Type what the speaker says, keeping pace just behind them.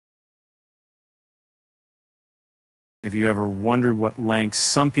If you ever wondered what lengths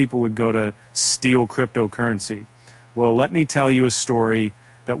some people would go to steal cryptocurrency, well, let me tell you a story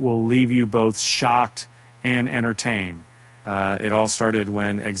that will leave you both shocked and entertained. It all started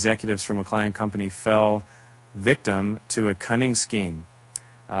when executives from a client company fell victim to a cunning scheme.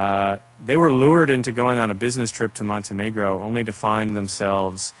 They were lured into going on a business trip to Montenegro only to find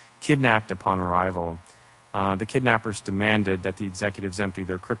themselves kidnapped upon arrival. The kidnappers demanded that the executives empty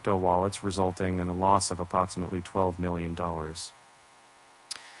their crypto wallets, resulting in a loss of approximately $12 million.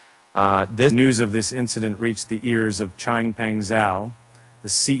 This news of this incident reached the ears of Changpeng Zhao, the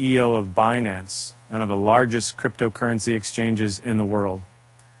CEO of Binance, one of the largest cryptocurrency exchanges in the world.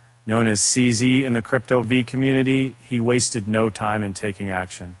 Known as CZ in the crypto V community, he wasted no time in taking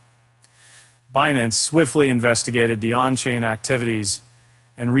action. Binance swiftly investigated the on-chain activities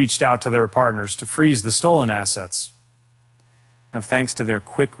and reached out to their partners to freeze the stolen assets. Now, thanks to their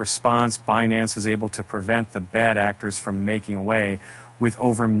quick response, Binance is able to prevent the bad actors from making away with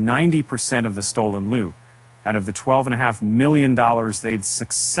over 90% of the stolen loot. Out of the $12.5 million, they'd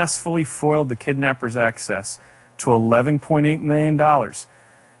successfully foiled the kidnappers' access to $11.8 million.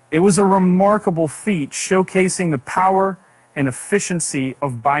 It was a remarkable feat, showcasing the power and efficiency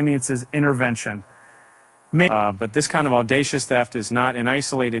of Binance's intervention. But this kind of audacious theft is not an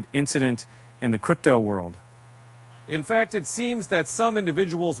isolated incident in the crypto world. In fact, it seems that some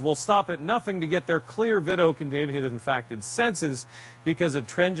individuals will stop at nothing to get their clear video containing infected senses, because if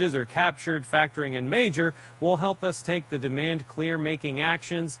trenches are captured, factoring in major will help us take the demand clear making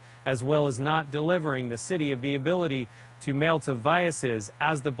actions, as well as not delivering the city of the ability to mail to vices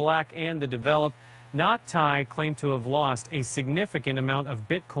as the black and the developed. Not Thai claim to have lost a significant amount of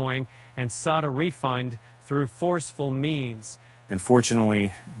Bitcoin and sought a refund through forceful means.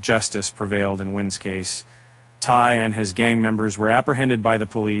 Unfortunately, justice prevailed in Wynn's case. Thai and his gang members were apprehended by the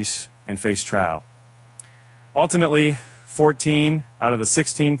police and faced trial. Ultimately, 14 out of the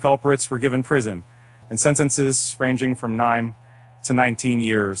 16 culprits were given prison, and sentences ranging from 9 to 19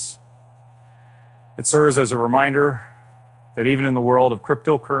 years. It serves as a reminder that even in the world of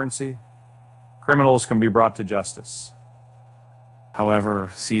cryptocurrency, criminals can be brought to justice. However,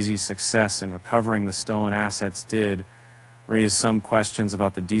 CZ's success in recovering the stolen assets did raise some questions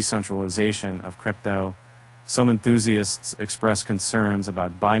about the decentralization of crypto. Some enthusiasts expressed concerns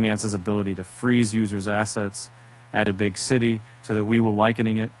about Binance's ability to freeze users' assets at a big city, so that we were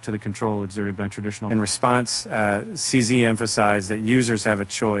likening it to the control exerted by traditional. In response, CZ emphasized that users have a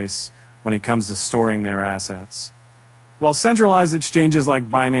choice when it comes to storing their assets. While centralized exchanges like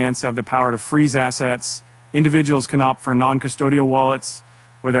Binance have the power to freeze assets, individuals can opt for non-custodial wallets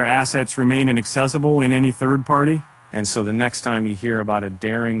where their assets remain inaccessible in any third party. And so the next time you hear about a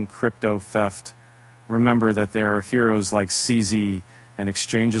daring crypto theft, remember that there are heroes like CZ and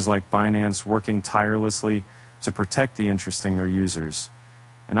exchanges like Binance working tirelessly to protect the interests of their users.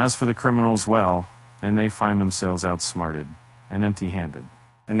 And as for the criminals, well, then they find themselves outsmarted and empty-handed.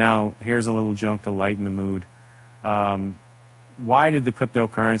 And now here's a little joke to lighten the mood. Why did the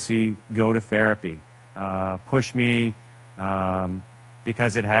cryptocurrency go to therapy? Push me,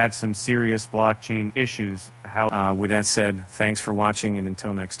 because it had some serious blockchain issues. With that said, thanks for watching, and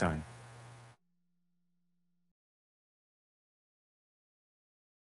until next time.